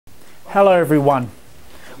Hello everyone.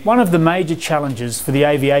 One of the major challenges for the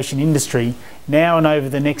aviation industry now and over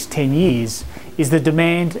the next 10 years is the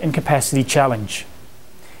demand and capacity challenge.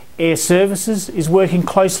 Airservices is working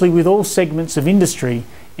closely with all segments of industry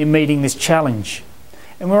in meeting this challenge,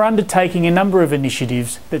 and we're undertaking a number of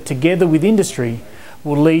initiatives that together with industry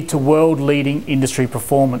will lead to world-leading industry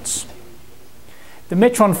performance. The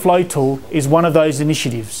Metron Flow tool is one of those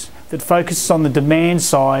initiatives that focuses on the demand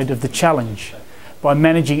side of the challenge by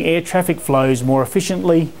managing air traffic flows more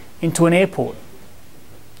efficiently into an airport.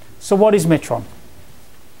 So what is Metron?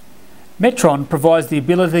 Metron provides the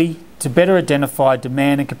ability to better identify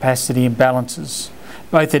demand and capacity imbalances,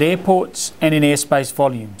 both at airports and in airspace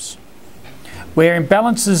volumes. Where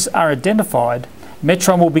imbalances are identified,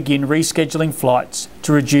 Metron will begin rescheduling flights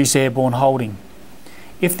to reduce airborne holding.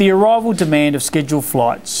 If the arrival demand of scheduled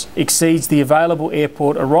flights exceeds the available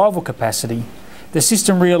airport arrival capacity, the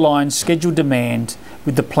system realigns scheduled demand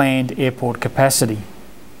with the planned airport capacity.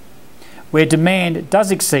 Where demand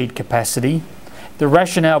does exceed capacity, the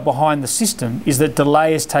rationale behind the system is that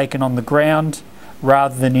delay is taken on the ground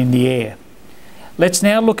rather than in the air. Let's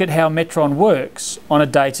now look at how Metron works on a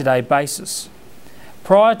day-to-day basis.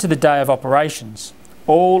 Prior to the day of operations,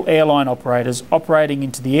 all airline operators operating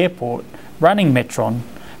into the airport running Metron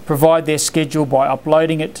provide their schedule by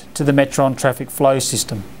uploading it to the Metron Traffic Flow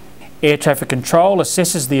system. Air traffic control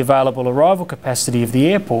assesses the available arrival capacity of the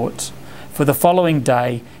airports for the following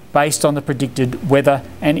day based on the predicted weather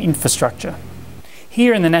and infrastructure.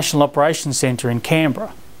 Here in the National Operations Centre in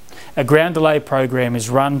Canberra, a ground delay program is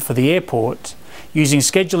run for the airport using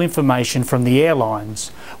schedule information from the airlines,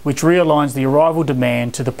 which realigns the arrival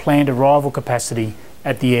demand to the planned arrival capacity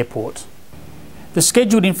at the airport. The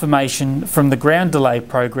scheduled information from the ground delay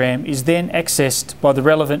program is then accessed by the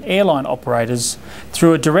relevant airline operators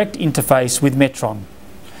through a direct interface with Metron,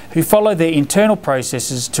 who follow their internal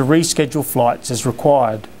processes to reschedule flights as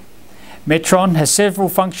required. Metron has several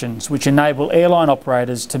functions which enable airline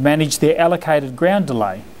operators to manage their allocated ground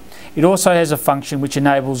delay. It also has a function which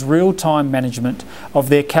enables real-time management of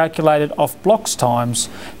their calculated off-blocks times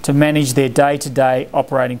to manage their day-to-day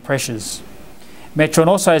operating pressures. Metron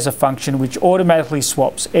also has a function which automatically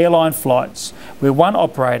swaps airline flights where one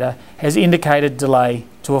operator has indicated delay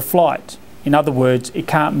to a flight. In other words, it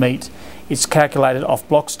can't meet its calculated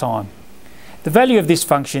off-blocks time. The value of this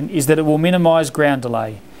function is that it will minimise ground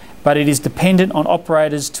delay, but it is dependent on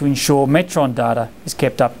operators to ensure Metron data is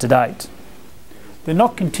kept up to date. The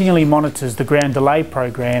NOC continually monitors the ground delay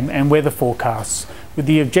program and weather forecasts with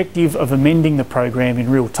the objective of amending the program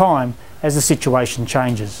in real time as the situation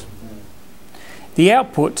changes. The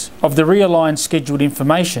output of the realigned scheduled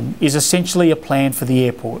information is essentially a plan for the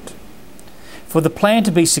airport. For the plan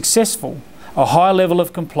to be successful, a high level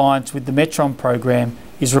of compliance with the Metron program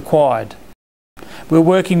is required. We're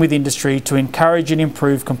working with industry to encourage and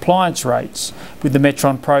improve compliance rates with the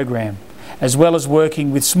Metron program, as well as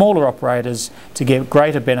working with smaller operators to get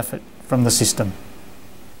greater benefit from the system.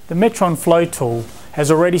 The Metron Flow tool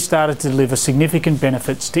has already started to deliver significant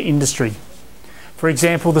benefits to industry. For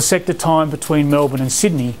example, the sector time between Melbourne and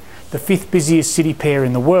Sydney, the 5th busiest city pair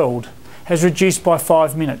in the world, has reduced by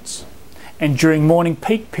 5 minutes. And during morning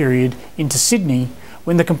peak period into Sydney,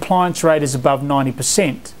 when the compliance rate is above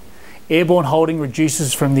 90%, airborne holding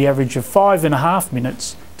reduces from the average of 5.5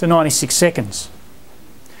 minutes to 96 seconds.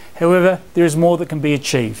 However, there is more that can be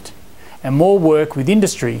achieved, and more work with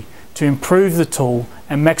industry to improve the tool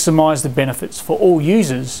and maximise the benefits for all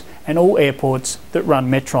users and all airports that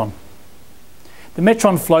run Metron. The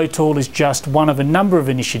Metron Flow tool is just one of a number of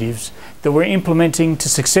initiatives that we're implementing to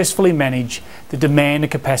successfully manage the demand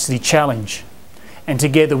and capacity challenge, and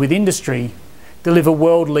together with industry, deliver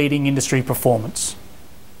world-leading industry performance.